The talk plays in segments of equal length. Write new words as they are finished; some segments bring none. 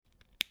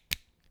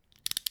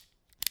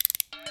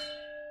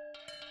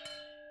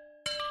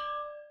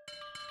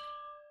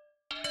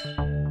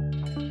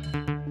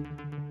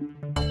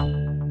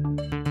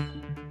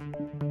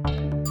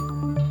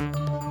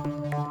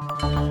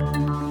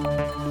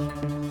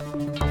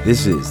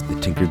This is the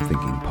Tinkered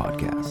Thinking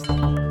Podcast.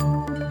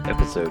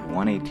 Episode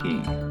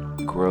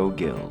 118, Grow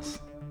Gills.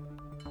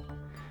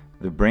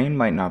 The brain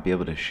might not be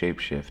able to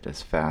shapeshift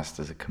as fast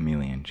as a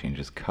chameleon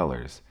changes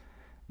colors,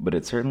 but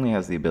it certainly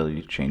has the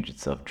ability to change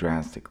itself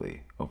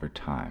drastically over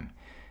time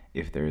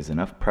if there is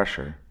enough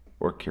pressure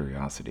or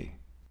curiosity.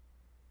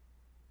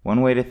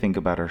 One way to think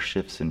about our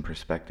shifts in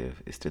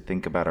perspective is to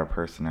think about our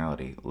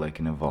personality like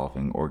an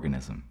evolving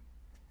organism.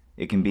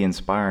 It can be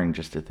inspiring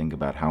just to think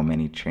about how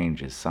many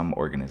changes some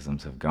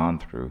organisms have gone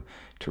through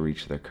to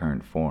reach their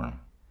current form.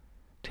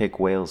 Take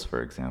whales,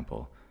 for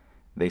example.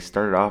 They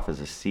started off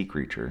as a sea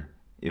creature,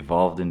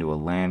 evolved into a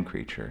land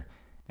creature,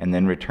 and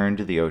then returned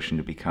to the ocean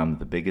to become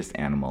the biggest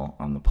animal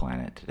on the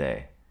planet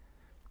today.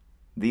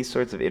 These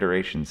sorts of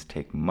iterations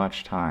take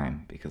much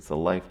time because the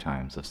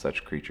lifetimes of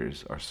such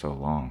creatures are so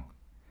long.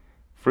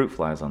 Fruit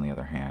flies, on the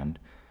other hand,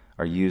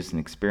 are used in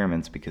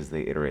experiments because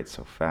they iterate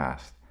so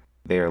fast.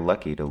 They are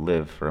lucky to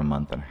live for a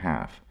month and a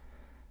half,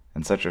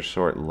 and such a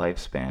short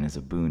lifespan is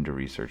a boon to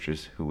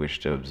researchers who wish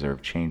to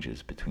observe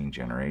changes between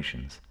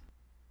generations.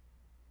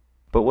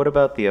 But what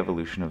about the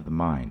evolution of the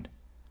mind?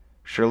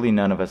 Surely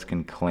none of us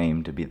can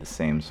claim to be the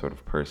same sort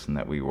of person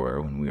that we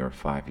were when we were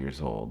 5 years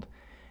old,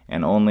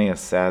 and only a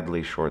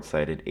sadly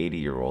short-sighted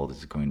 80-year-old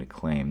is going to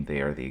claim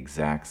they are the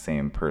exact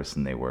same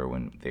person they were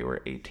when they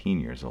were 18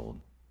 years old.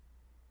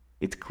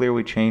 It's clear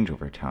we change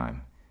over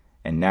time,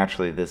 and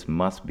naturally this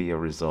must be a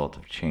result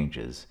of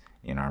changes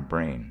in our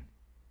brain.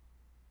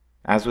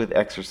 As with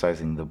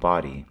exercising the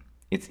body,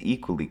 it's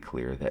equally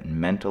clear that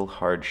mental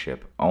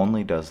hardship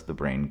only does the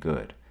brain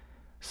good.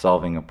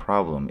 Solving a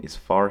problem is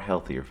far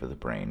healthier for the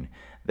brain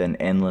than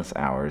endless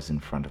hours in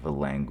front of a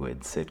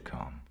languid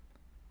sitcom.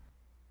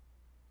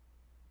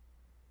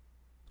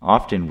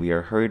 Often we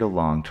are hurried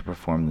along to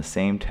perform the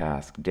same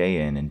task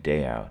day in and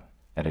day out,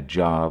 at a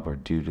job or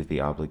due to the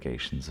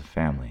obligations of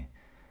family.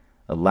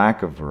 A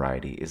lack of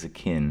variety is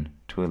akin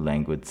to a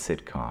languid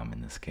sitcom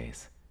in this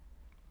case.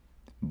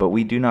 But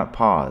we do not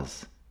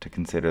pause to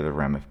consider the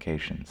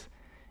ramifications.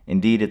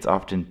 Indeed, it's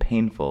often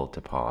painful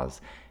to pause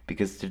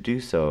because to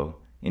do so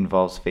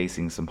involves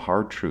facing some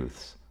hard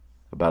truths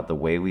about the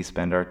way we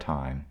spend our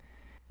time,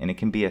 and it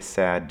can be a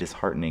sad,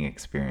 disheartening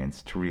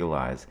experience to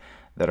realize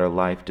that our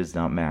life does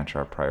not match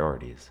our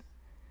priorities.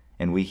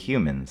 And we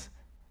humans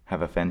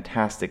have a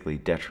fantastically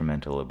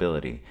detrimental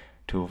ability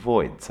to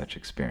avoid such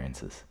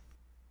experiences.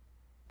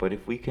 But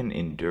if we can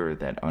endure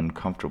that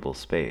uncomfortable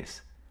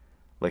space,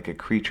 like a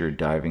creature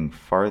diving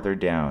farther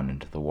down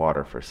into the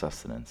water for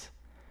sustenance,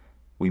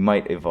 we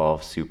might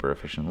evolve super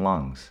efficient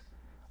lungs,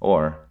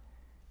 or,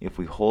 if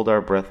we hold our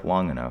breath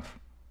long enough,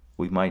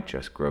 we might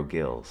just grow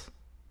gills.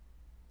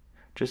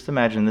 Just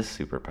imagine this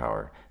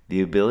superpower,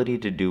 the ability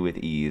to do with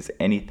ease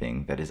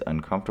anything that is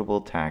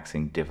uncomfortable,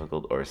 taxing,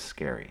 difficult, or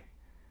scary.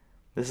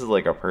 This is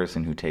like a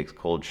person who takes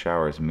cold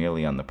showers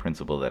merely on the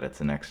principle that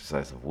it's an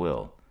exercise of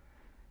will.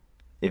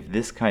 If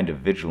this kind of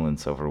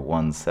vigilance over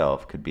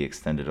oneself could be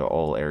extended to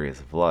all areas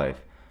of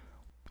life,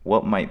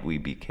 what might we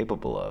be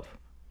capable of?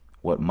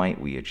 What might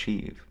we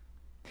achieve?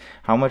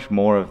 How much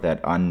more of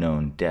that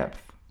unknown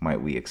depth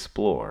might we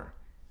explore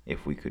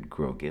if we could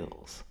grow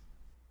gills?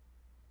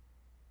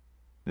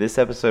 This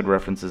episode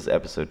references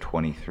episode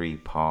 23,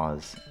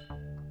 Pause,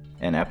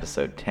 and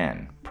episode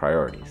 10,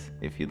 Priorities.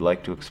 If you'd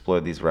like to explore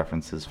these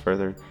references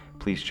further,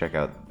 please check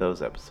out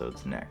those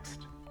episodes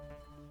next.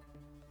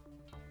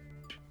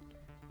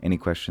 Any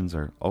questions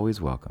are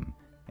always welcome,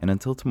 and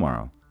until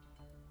tomorrow,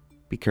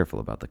 be careful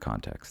about the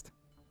context.